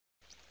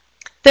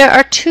There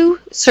are two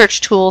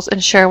search tools in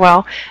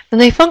Cherwell,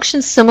 and they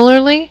function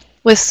similarly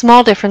with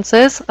small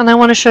differences, and I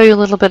want to show you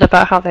a little bit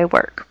about how they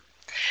work.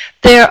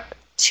 Their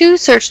two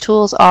search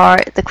tools are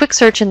the quick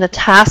search in the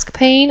task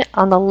pane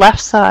on the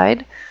left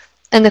side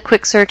and the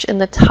quick search in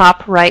the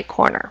top right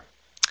corner.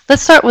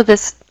 Let's start with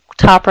this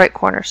top right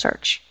corner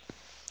search.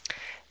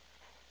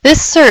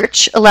 This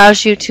search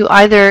allows you to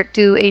either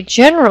do a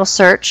general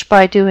search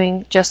by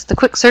doing just the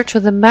quick search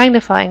with a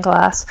magnifying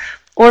glass,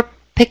 or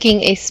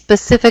picking a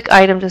specific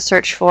item to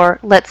search for,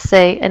 let's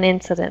say an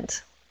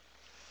incident.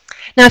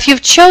 Now if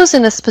you've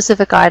chosen a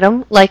specific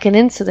item, like an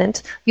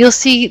incident, you'll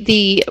see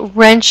the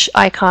wrench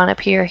icon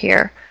appear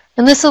here,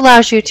 and this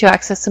allows you to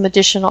access some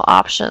additional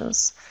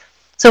options.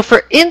 So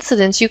for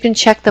incidents, you can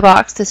check the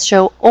box to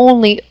show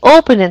only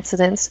open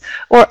incidents,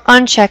 or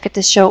uncheck it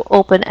to show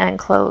open and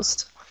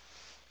closed.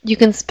 You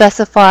can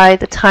specify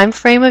the time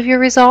frame of your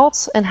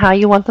results and how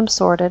you want them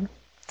sorted.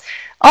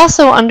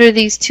 Also, under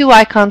these two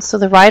icons to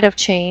the right I've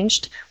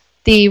changed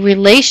the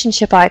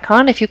relationship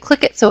icon. If you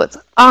click it so it's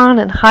on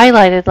and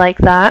highlighted like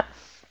that,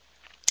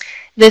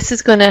 this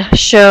is going to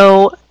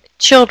show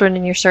children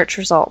in your search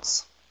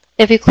results.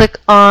 If you click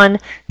on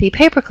the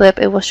paperclip,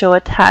 it will show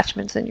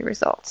attachments in your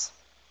results.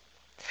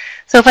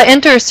 So if I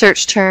enter a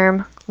search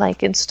term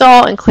like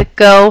install and click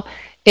go,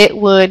 it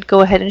would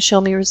go ahead and show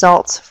me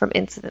results from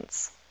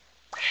incidents.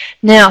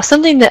 Now,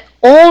 something that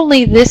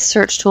only this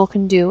search tool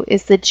can do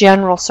is the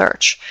general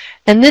search,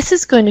 and this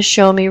is going to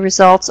show me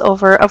results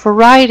over a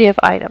variety of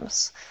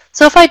items.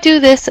 So if I do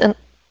this and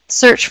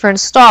search for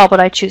install, but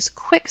I choose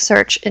quick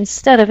search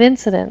instead of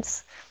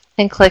incidents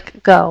and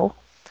click go,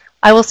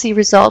 I will see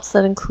results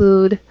that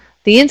include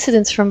the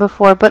incidents from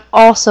before, but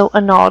also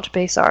a knowledge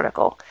base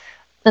article.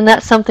 And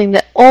that's something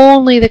that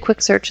only the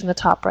quick search in the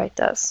top right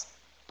does.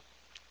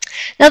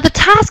 Now the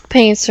task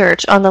pane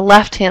search on the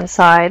left hand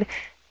side,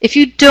 if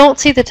you don't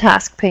see the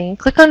task pane,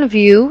 click on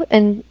view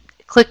and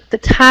click the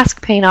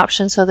task pane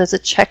option so there's a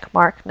check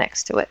mark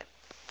next to it.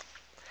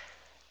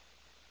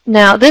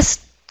 Now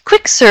this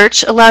quick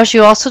search allows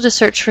you also to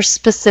search for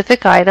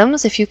specific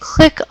items. If you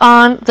click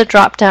on the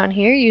drop down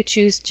here, you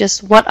choose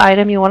just what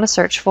item you want to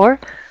search for.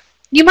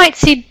 You might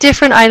see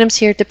different items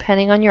here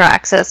depending on your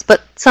access,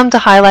 but some to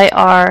highlight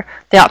are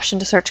the option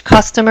to search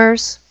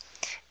customers,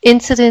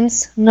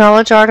 incidents,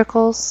 knowledge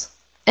articles,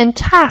 and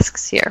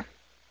tasks here.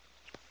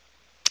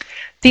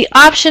 The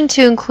option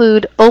to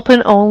include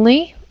open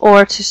only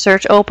or to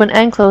search open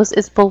and close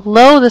is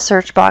below the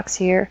search box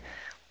here,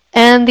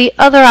 and the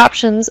other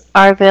options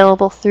are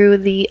available through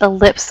the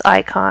ellipse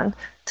icon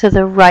to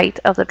the right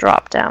of the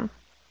drop down.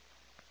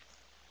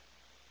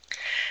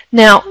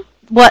 Now,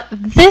 what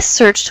this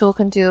search tool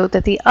can do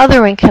that the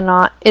other one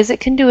cannot is it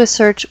can do a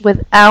search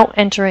without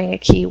entering a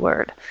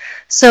keyword.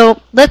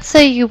 So let's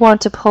say you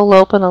want to pull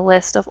open a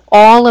list of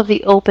all of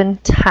the open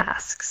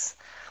tasks.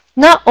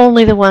 Not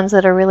only the ones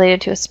that are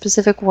related to a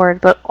specific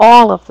word, but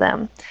all of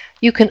them.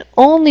 You can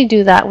only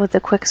do that with the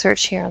quick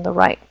search here on the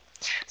right.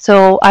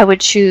 So I would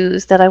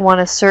choose that I want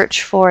to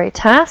search for a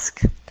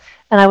task,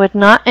 and I would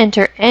not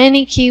enter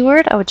any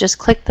keyword. I would just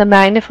click the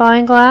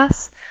magnifying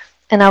glass,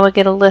 and I would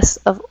get a list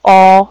of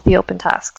all the open tasks.